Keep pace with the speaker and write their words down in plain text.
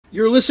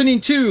You're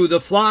listening to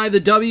the Fly the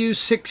W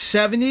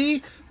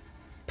 670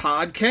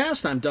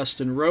 podcast. I'm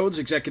Dustin Rhodes,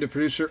 executive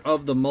producer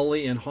of the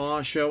Mully and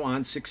Haw Show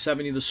on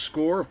 670 The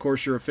Score. Of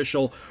course, your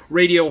official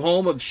radio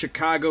home of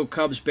Chicago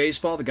Cubs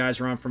baseball. The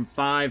guys are on from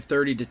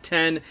 5:30 to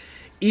 10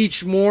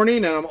 each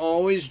morning, and I'm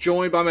always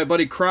joined by my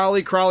buddy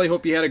Crowley. Crowley,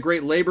 hope you had a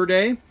great Labor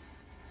Day.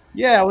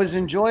 Yeah, it was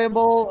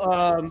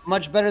enjoyable,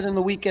 much better than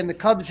the weekend the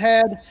Cubs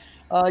had.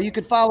 You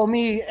could follow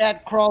me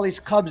at Crawley's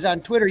Cubs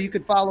on Twitter. You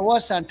could follow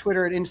us on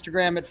Twitter and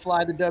Instagram at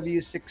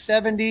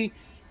FlyTheW670.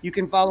 You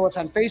can follow us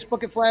on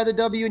Facebook at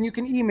FlyTheW, and you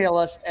can email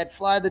us at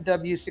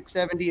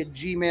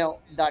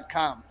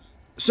flythew670@gmail.com.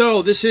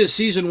 So this is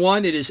season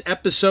 1. It is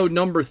episode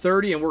number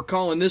 30, and we're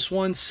calling this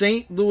one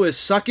St. Louis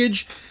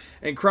Suckage.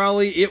 And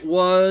Crowley, it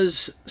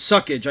was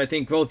suckage. I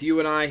think both you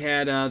and I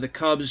had the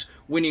Cubs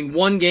winning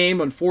one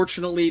game.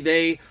 Unfortunately,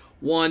 they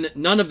won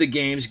none of the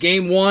games.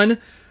 Game 1,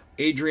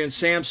 Adrian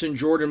Sampson,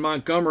 Jordan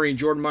Montgomery.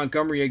 Jordan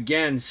Montgomery,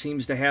 again,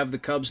 seems to have the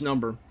Cubs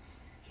number.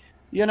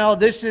 You know, I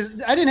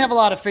didn't have a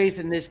lot of faith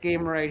in this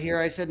game right here.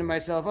 I said to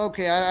myself,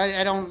 okay,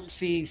 I don't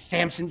see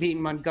Sampson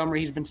beating Montgomery.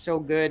 He's been so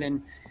good.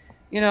 And,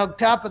 you know,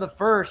 top of the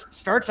first,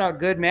 starts out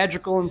good.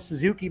 Magical and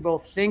Suzuki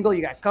both single.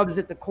 You got Cubs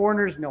at the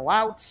corners, no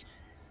outs.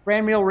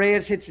 Franmil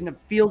Reyes hits in a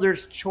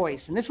fielder's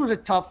choice. And this was a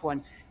tough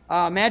one.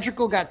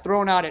 Magical got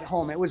thrown out at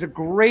home. It was a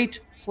great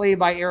play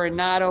by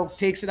Arenado.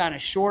 Takes it on a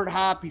short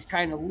hop. He's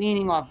kind of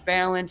leaning off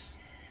balance.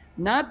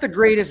 Not the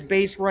greatest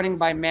base running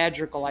by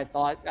Magical, I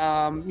thought.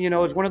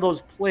 It's one of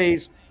those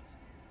plays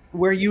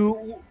where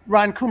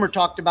Ron Coomer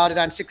talked about it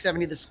on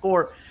 670 The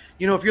Score.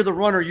 You know, if you're the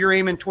runner, you're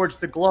aiming towards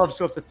the glove.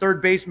 So if the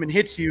third baseman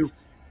hits you,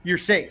 you're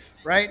safe,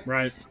 right?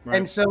 Right.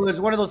 And so it was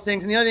one of those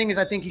things. And the other thing is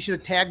I think he should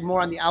have tagged more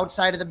on the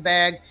outside of the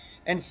bag.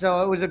 And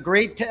so it was a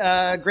great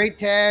tag, great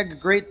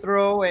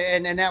throw,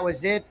 and that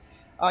was it.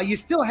 You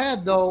still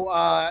had,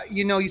 though,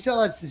 you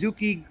still had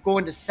Suzuki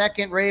going to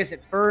second, Reyes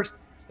at first,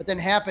 but then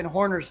Happ and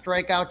Horner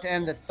strike out to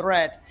end the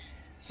threat.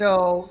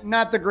 So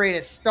not the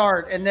greatest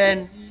start. And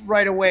then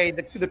right away,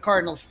 the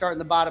Cardinals start in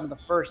the bottom of the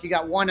first. You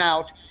got one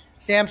out.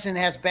 Sampson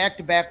has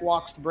back-to-back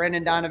walks to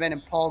Brendan Donovan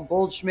and Paul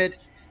Goldschmidt.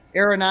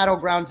 Arenado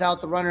grounds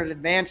out, the runner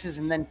advances,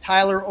 and then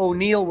Tyler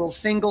O'Neill will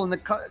single, and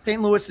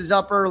St. Louis is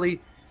up early.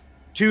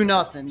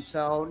 2-0,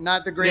 so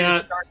not the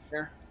greatest start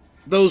there.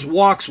 Those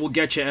walks will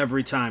get you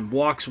every time.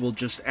 Walks will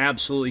just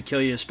absolutely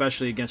kill you,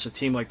 especially against a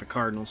team like the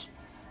Cardinals.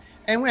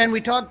 And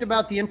we talked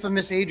about the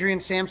infamous Adrian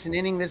Sampson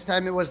inning. This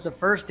time it was the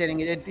first inning.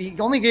 He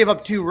only gave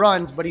up 2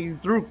 runs, but he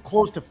threw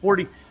close to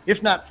 40,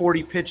 if not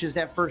 40 pitches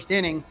that first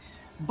inning.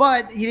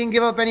 But he didn't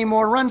give up any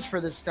more runs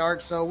for the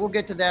start, so we'll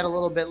get to that a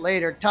little bit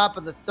later. Top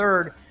of the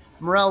third,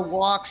 Morel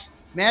walks.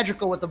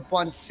 Magical with a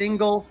bunt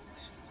single.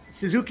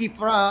 Suzuki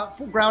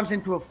grounds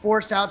into a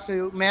force out,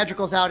 so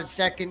Magical's out at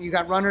second. You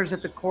got runners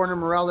at the corner,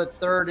 Morel at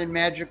third, and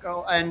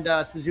Magical and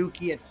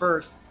Suzuki at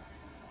first.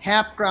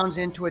 Happ grounds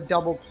into a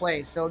double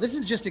play. So this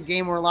is just a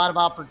game where a lot of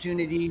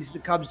opportunities, the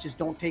Cubs just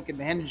don't take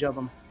advantage of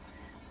them.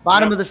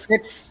 Bottom of the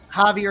 6th,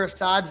 Javier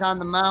Assad's on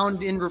the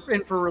mound in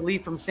for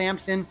relief from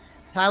Sampson.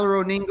 Tyler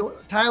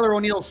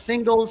O'Neill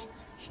singles,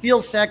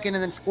 steals second,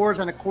 and then scores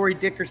on a Corey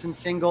Dickerson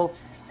single,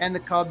 and the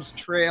Cubs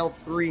trail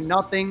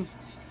 3-0.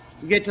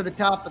 We get to the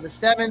top of the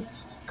 7th.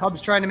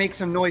 Cubs trying to make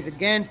some noise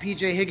again.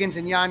 P.J. Higgins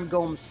and Yan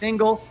Gomes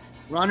single.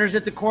 Runners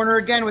at the corner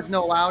again with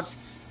no outs.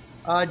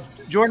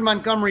 Jordan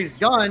Montgomery's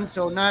done,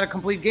 so not a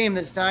complete game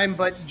this time,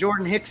 but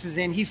Jordan Hicks is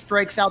in. He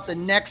strikes out the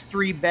next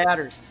 3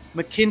 batters.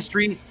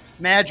 McKinstry,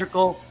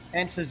 Magical,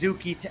 and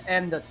Suzuki to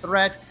end the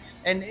threat.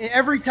 And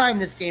every time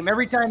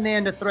they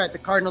end a threat, the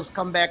Cardinals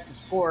come back to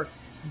score.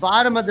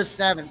 Bottom of the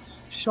 7th,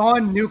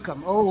 Sean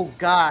Newcomb. Oh,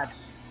 God.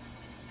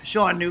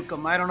 Sean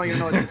Newcomb. I don't even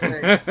know what to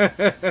say.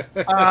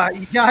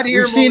 You got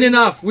here.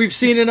 We've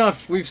seen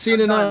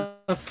enough.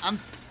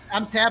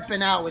 I'm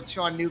tapping out with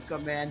Sean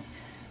Newcomb, man.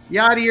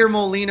 Yadier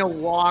Molina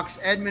walks.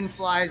 Edmund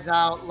flies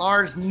out.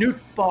 Lars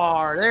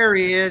Nootbaar. There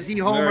he is. He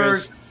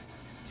homers.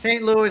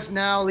 St. Louis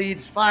now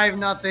leads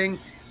 5-0.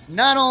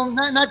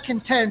 Not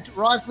content.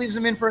 Ross leaves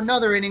him in for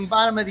another inning.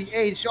 Bottom of the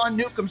 8th. Sean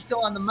Newcomb still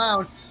on the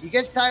mound. He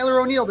gets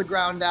Tyler O'Neill to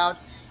ground out.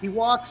 He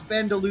walks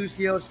Ben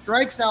DeLucio.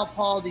 Strikes out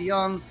Paul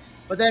DeYoung.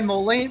 But then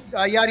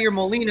Yadier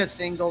Molina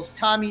singles,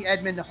 Tommy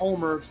Edman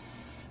homers,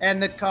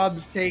 and the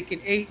Cubs take an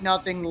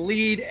 8-0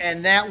 lead,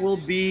 and that will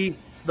be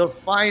the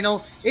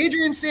final.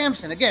 Adrian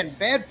Sampson, again,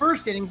 bad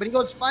first inning, but he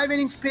goes 5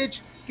 innings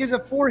pitch, gives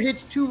up 4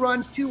 hits, 2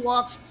 runs, 2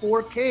 walks,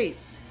 4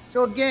 Ks.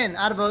 So again,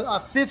 out of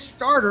a 5th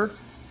starter,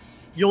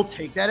 you'll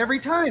take that every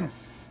time.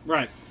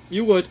 Right.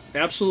 You would.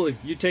 Absolutely.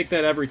 You take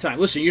that every time.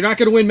 Listen, you're not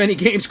going to win many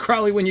games,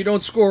 Crowley, when you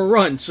don't score a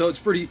run, so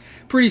it's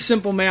pretty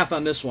simple math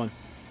on this one.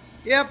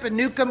 Yep, and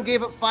Newcomb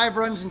gave up 5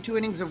 runs in 2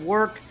 innings of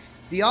work.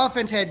 The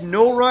offense had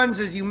no runs,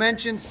 as you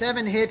mentioned,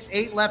 7 hits,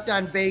 8 left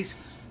on base.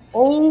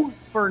 0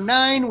 for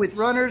 9 with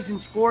runners in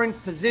scoring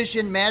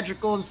position.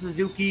 Magical and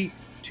Suzuki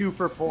 2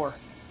 for 4.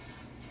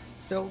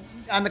 So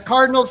on the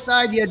Cardinals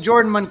side, you had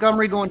Jordan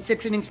Montgomery going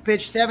 6 innings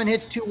pitched, 7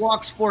 hits, 2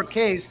 walks, 4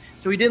 Ks.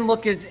 So he didn't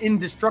look as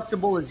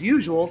indestructible as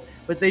usual,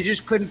 but they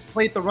just couldn't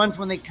plate the runs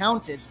when they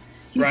counted.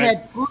 He's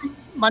had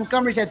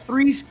Montgomery's had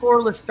 3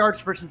 scoreless starts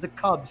versus the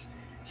Cubs,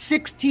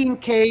 16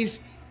 Ks,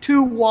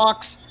 2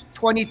 walks,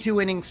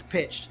 22 innings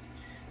pitched.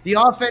 The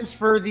offense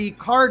for the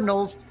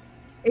Cardinals,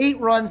 8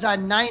 runs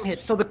on 9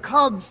 hits. So the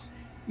Cubs,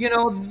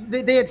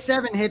 they had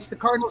 7 hits. The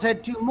Cardinals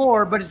had 2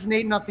 more, but it's an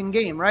 8-0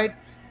 game, right?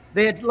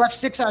 They had left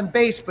 6 on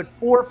base, but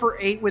 4 for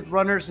 8 with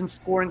runners in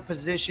scoring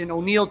position.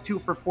 O'Neill 2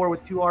 for 4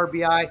 with 2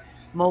 RBI.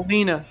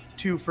 Molina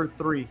 2 for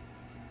 3.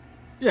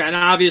 Yeah, and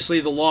obviously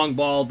the long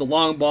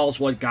ball's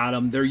what got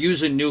them. They're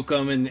using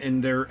Newcomb,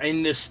 and they're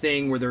in this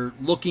thing where they're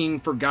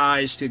looking for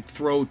guys to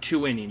throw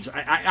 2 innings.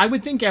 I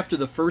would think after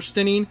the first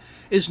inning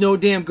is no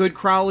damn good,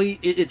 Crowley,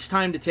 it's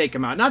time to take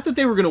him out. Not that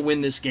they were going to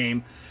win this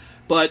game,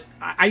 but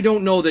I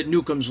don't know that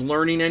Newcomb's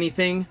learning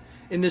anything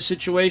in this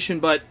situation.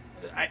 But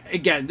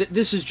again,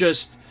 this is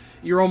just,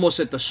 you're almost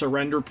at the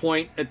surrender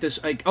point at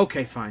this. Like,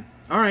 okay, fine.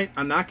 All right,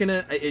 I'm not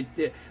gonna.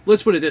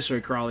 Let's put it this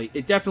way, Crawley.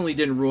 It definitely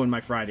didn't ruin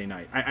my Friday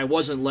night. I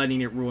wasn't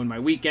letting it ruin my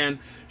weekend.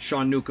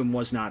 Sean Newcomb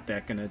was not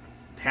that gonna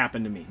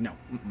happen to me. No.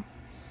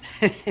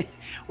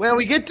 Well,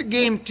 we get to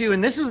game 2,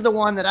 and this is the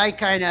one that I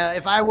kind of,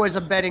 if I was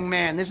a betting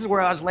man, this is where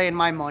I was laying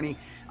my money.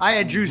 I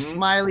had Drew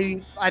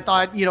Smiley. I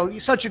thought,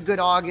 such a good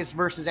August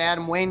versus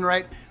Adam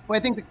Wainwright. Well, I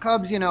think the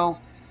Cubs,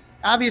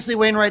 obviously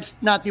Wainwright's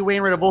not the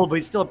Wainwright of old, but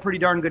he's still a pretty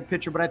darn good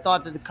pitcher. But I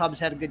thought that the Cubs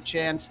had a good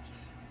chance.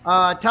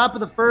 Top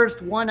of the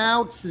first, 1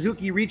 out.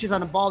 Suzuki reaches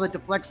on a ball that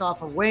deflects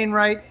off of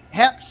Wainwright.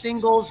 Happ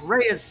singles,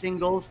 Reyes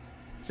singles.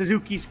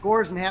 Suzuki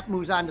scores, and Happ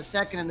moves on to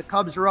second, and the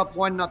Cubs are up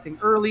 1-0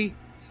 early.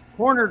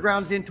 Corner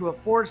grounds into a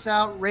force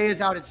out.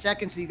 Reyes out at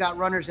second, so you got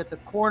runners at the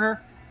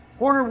corner.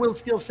 Horner will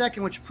steal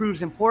second, which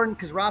proves important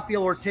because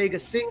Rafael Ortega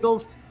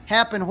singles.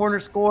 Happ and Horner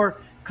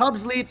score.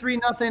 Cubs lead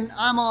 3-0.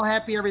 I'm all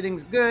happy.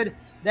 Everything's good.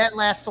 That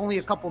lasts only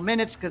a couple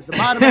minutes because the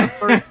bottom of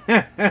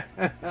the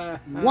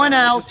first, 1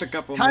 out.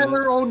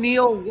 Tyler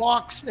O'Neill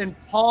walks and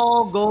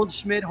Paul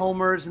Goldschmidt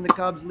homers, and the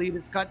Cubs lead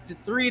is cut to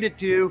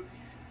 3-2.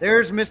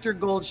 There's Mr.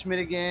 Goldschmidt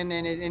again,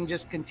 and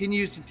just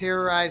continues to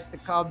terrorize the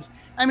Cubs.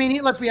 I mean,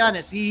 let's be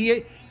honest.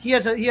 He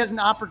has an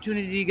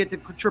opportunity to get the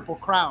Triple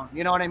Crown.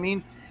 You know what I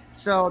mean?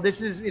 So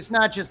it's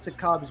not just the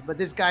Cubs, but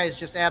this guy is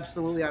just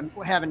absolutely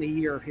having a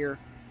year here.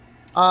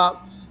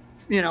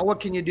 What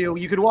can you do?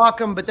 You could walk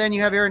him, but then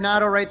you have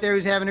Arenado right there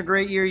who's having a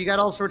great year. You got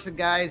all sorts of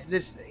guys.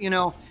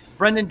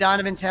 Brendan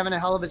Donovan's having a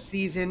hell of a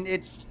season.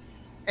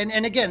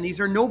 And again, these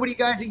are nobody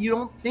guys that you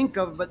don't think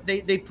of, but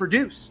they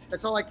produce.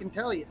 That's all I can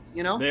tell you,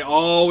 They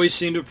always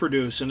seem to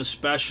produce, and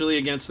especially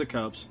against the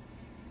Cubs.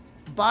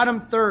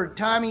 Bottom third,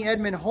 Tommy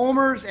Edman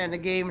homers, and the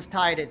game's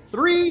tied at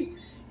 3.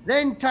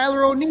 Then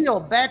Tyler O'Neill,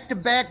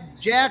 back-to-back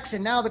jacks,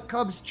 and now the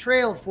Cubs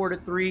trail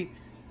 4-3.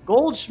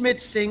 Goldschmidt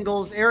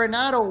singles,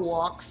 Arenado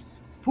walks,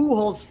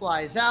 Pujols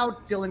flies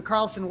out. Dylan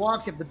Carlson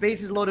walks. You have the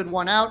bases loaded,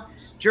 1 out.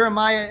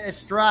 Jeremiah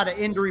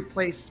Estrada in to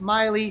replace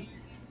Smiley.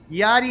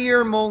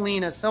 Yadier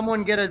Molina.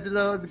 Someone get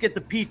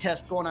the P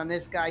test going on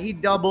this guy. He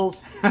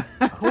doubles.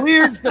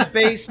 Clears the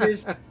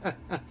bases.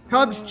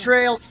 Cubs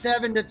trail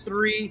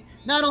 7-3.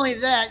 Not only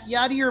that,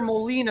 Yadier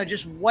Molina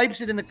just wipes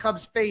it in the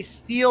Cubs' face.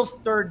 Steals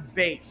third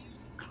base.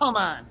 Come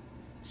on.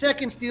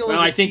 Second steal of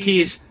the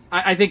season.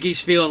 I think he's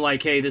feeling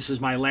like, hey, this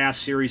is my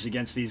last series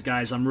against these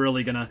guys. I'm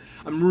really gonna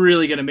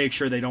make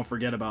sure they don't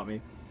forget about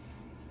me.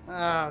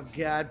 Oh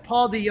God.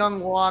 Paul DeYoung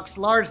walks.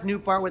 Lars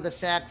Newpart with a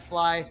sac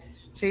fly.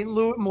 St.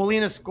 Louis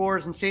Molina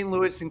scores, and St.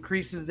 Louis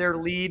increases their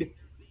lead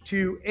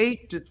to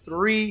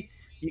 8-3.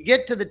 You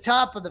get to the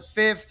top of the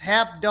 5th.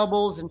 Happ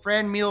doubles and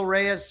Franmil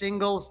Reyes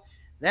singles.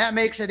 That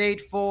makes it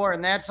 8-4,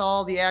 and that's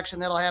all the action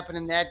that'll happen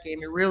in that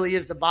game. It really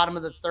is the bottom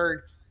of the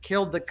 3rd.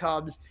 Killed the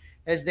Cubs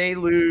as they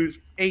lose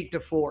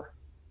 8-4.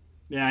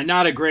 Yeah,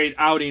 not a great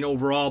outing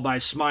overall by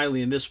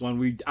Smiley in this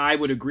one. I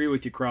would agree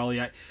with you, Crowley.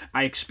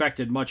 I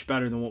expected much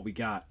better than what we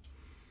got.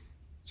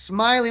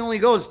 Smiley only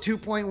goes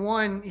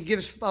 2.1. He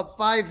gives up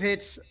 5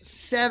 hits,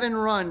 7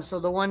 runs. So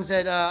the ones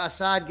that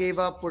Assad gave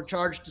up were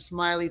charged to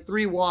Smiley.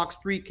 3 walks,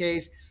 3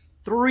 Ks,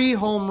 3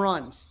 home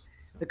runs.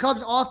 The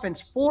Cubs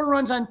offense, 4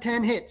 runs on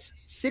 10 hits,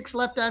 6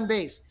 left on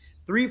base,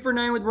 3 for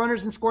 9 with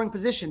runners in scoring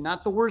position.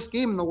 Not the worst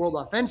game in the world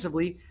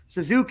offensively.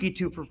 Suzuki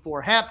 2 for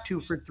 4, Happ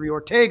 2 for 3,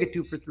 Ortega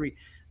 2 for 3.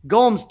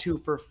 Gomes 2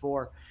 for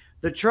 4.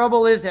 The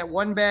trouble is that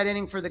one bad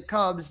inning for the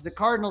Cubs. The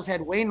Cardinals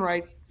had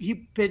Wainwright.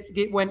 He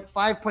went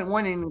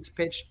 5.1 innings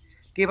pitched,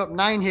 gave up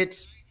 9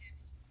 hits,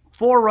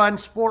 4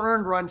 runs, 4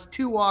 earned runs,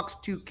 2 walks,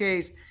 2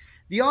 Ks.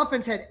 The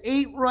offense had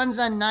 8 runs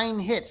on 9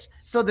 hits.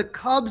 So the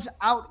Cubs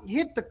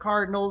out-hit the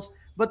Cardinals,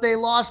 but they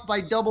lost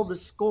by double the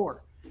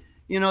score.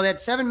 They had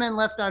 7 men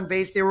left on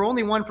base. They were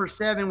only 1 for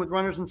 7 with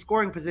runners in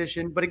scoring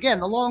position. But again,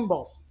 the long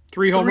ball.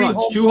 3 home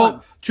runs.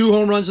 Two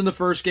home runs in the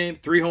first game,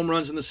 3 home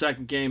runs in the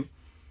second game.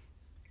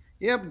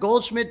 Yep,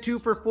 Goldschmidt 2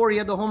 for 4. He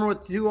had the homer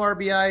with 2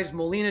 RBIs.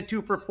 Molina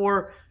 2 for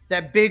 4.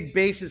 That big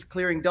bases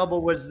clearing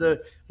double was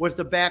the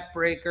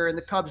backbreaker, and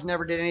the Cubs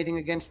never did anything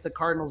against the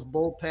Cardinals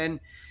bullpen.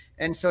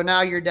 And so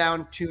now you're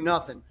down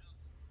 2-0.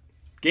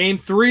 Game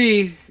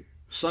 3,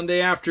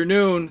 Sunday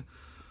afternoon.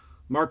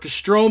 Marcus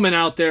Stroman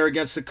out there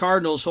against the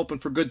Cardinals, hoping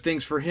for good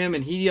things for him,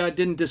 and he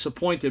didn't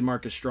disappoint,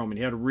 Marcus Stroman.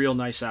 He had a real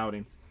nice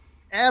outing.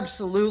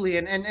 Absolutely,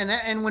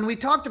 and when we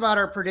talked about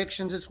our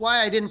predictions, it's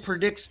why I didn't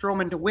predict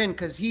Stroman to win,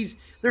 because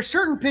there's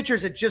certain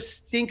pitchers that just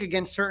stink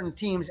against certain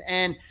teams,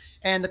 and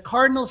the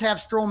Cardinals have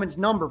Stroman's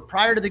number.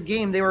 Prior to the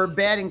game, they were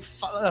batting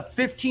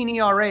 15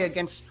 ERA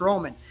against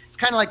Stroman. It's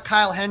kind of like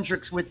Kyle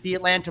Hendricks with the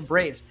Atlanta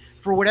Braves.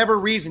 For whatever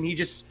reason, he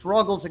just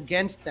struggles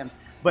against them.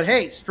 But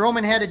hey,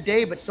 Stroman had a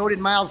day, but so did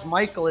Miles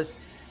Michaelis.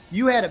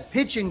 You had a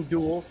pitching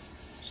duel,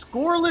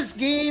 scoreless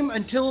game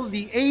until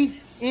the eighth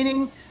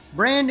inning.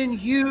 Brandon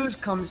Hughes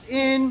comes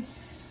in,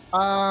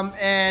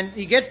 and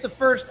he gets the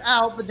first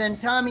out, but then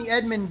Tommy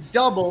Edman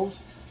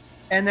doubles,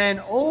 and then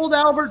old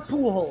Albert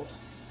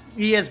Pujols.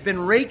 He has been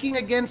raking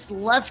against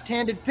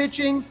left-handed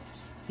pitching.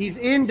 He's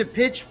in to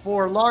pitch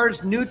for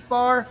Lars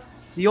Nootbaar,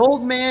 the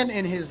old man,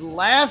 in his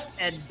last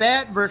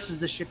at-bat versus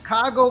the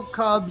Chicago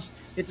Cubs.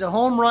 It's a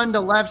home run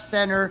to left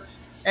center,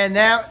 and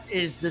that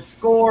is the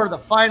score, the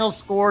final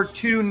score,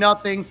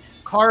 2-0.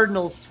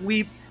 Cardinals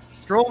sweep.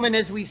 Stroman,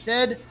 as we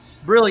said,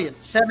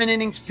 brilliant. 7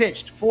 innings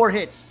pitched, 4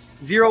 hits,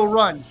 0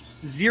 runs,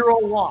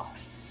 0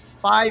 walks,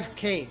 5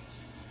 Ks.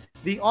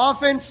 The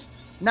offense,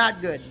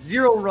 not good.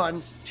 0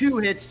 runs, 2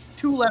 hits,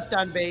 2 left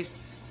on base,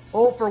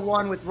 0 for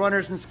 1 with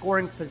runners in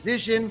scoring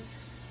position.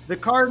 The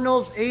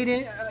Cardinals,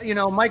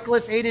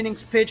 Michaelis, 8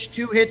 innings pitched,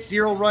 2 hits,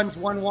 0 runs,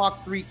 1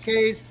 walk, 3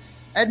 Ks.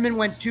 Edman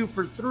went 2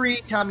 for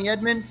 3, Tommy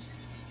Edman.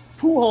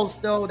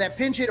 Pujols, though, that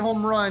pinch hit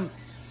home run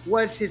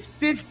was his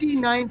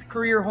 59th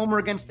career homer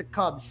against the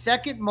Cubs,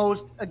 second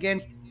most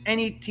against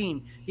any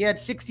team. He had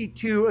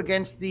 62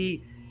 against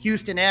the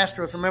Houston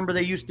Astros. Remember,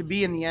 they used to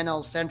be in the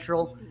NL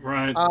Central,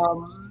 Right.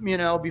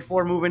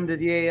 Before moving to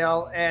the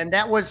AL. And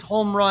that was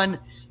home run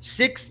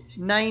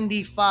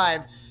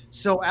 695.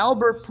 So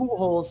Albert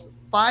Pujols,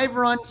 5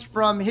 runs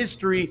from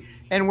history,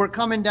 and we're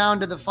coming down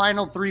to the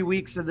final 3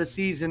 weeks of the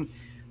season.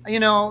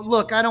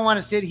 Look, I don't want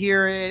to sit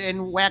here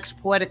and wax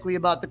poetically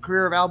about the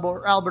career of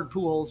Albert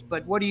Pujols,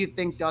 but what do you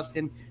think,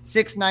 Dustin?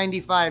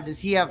 695. Does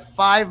he have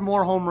 5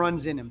 more home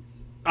runs in him?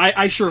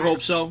 I sure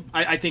hope so.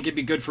 I think it'd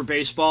be good for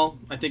baseball.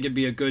 I think it'd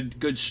be a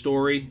good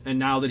story. And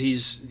now that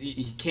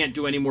he can't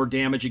do any more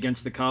damage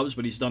against the Cubs,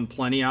 but he's done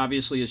plenty,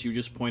 obviously, as you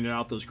just pointed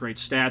out, those great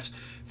stats.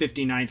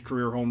 59th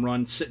career home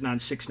run, sitting on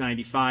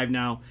 695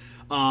 now.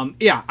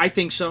 Yeah, I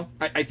think so.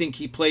 I think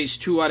he plays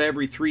 2 out of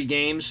every 3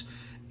 games.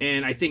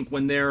 And I think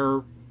when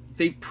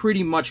they've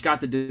pretty much got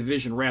the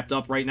division wrapped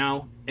up right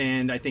now.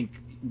 And I think,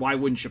 why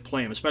wouldn't you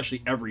play him,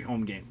 especially every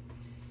home game?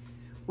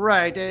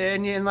 Right,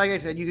 and like I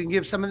said, you can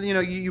give some of the,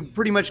 you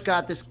pretty much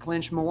got this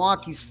clinched.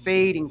 Milwaukee's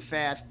fading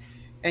fast,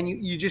 and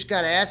you just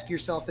got to ask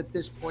yourself at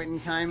this point in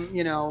time,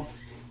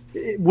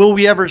 will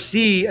we ever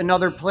see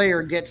another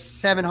player get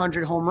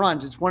 700 home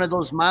runs? It's one of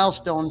those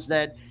milestones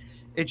that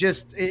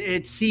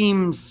it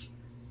seems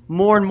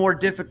more and more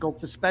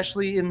difficult,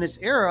 especially in this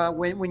era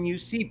when you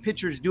see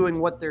pitchers doing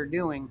what they're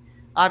doing.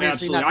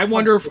 Obviously,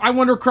 Absolutely. I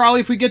wonder,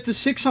 Crowley, if we get to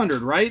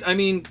 600, right? I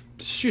mean,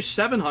 it's just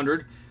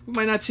 700. We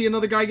might not see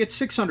another guy get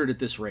 600 at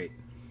this rate.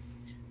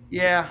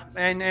 Yeah,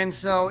 and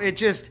so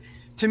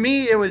to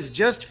me, it was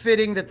just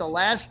fitting that the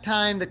last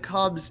time the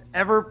Cubs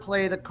ever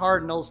play the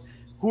Cardinals,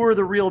 who are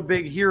the real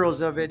big heroes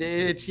of it?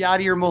 It's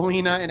Yadier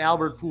Molina and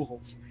Albert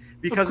Pujols.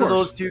 Because of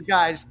those 2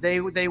 guys, they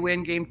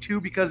win Game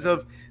 2 because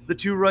of the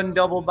 2-run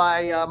double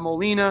by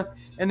Molina,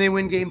 and they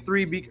win Game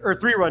 3 or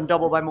 3-run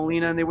double by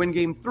Molina, and they win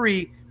Game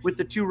 3 with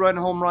the 2-run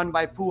home run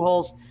by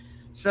Pujols.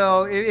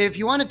 So if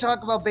you want to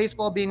talk about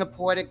baseball being a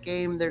poetic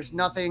game, there's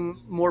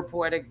nothing more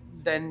poetic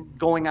than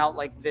going out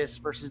like this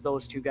versus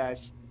those 2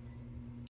 guys.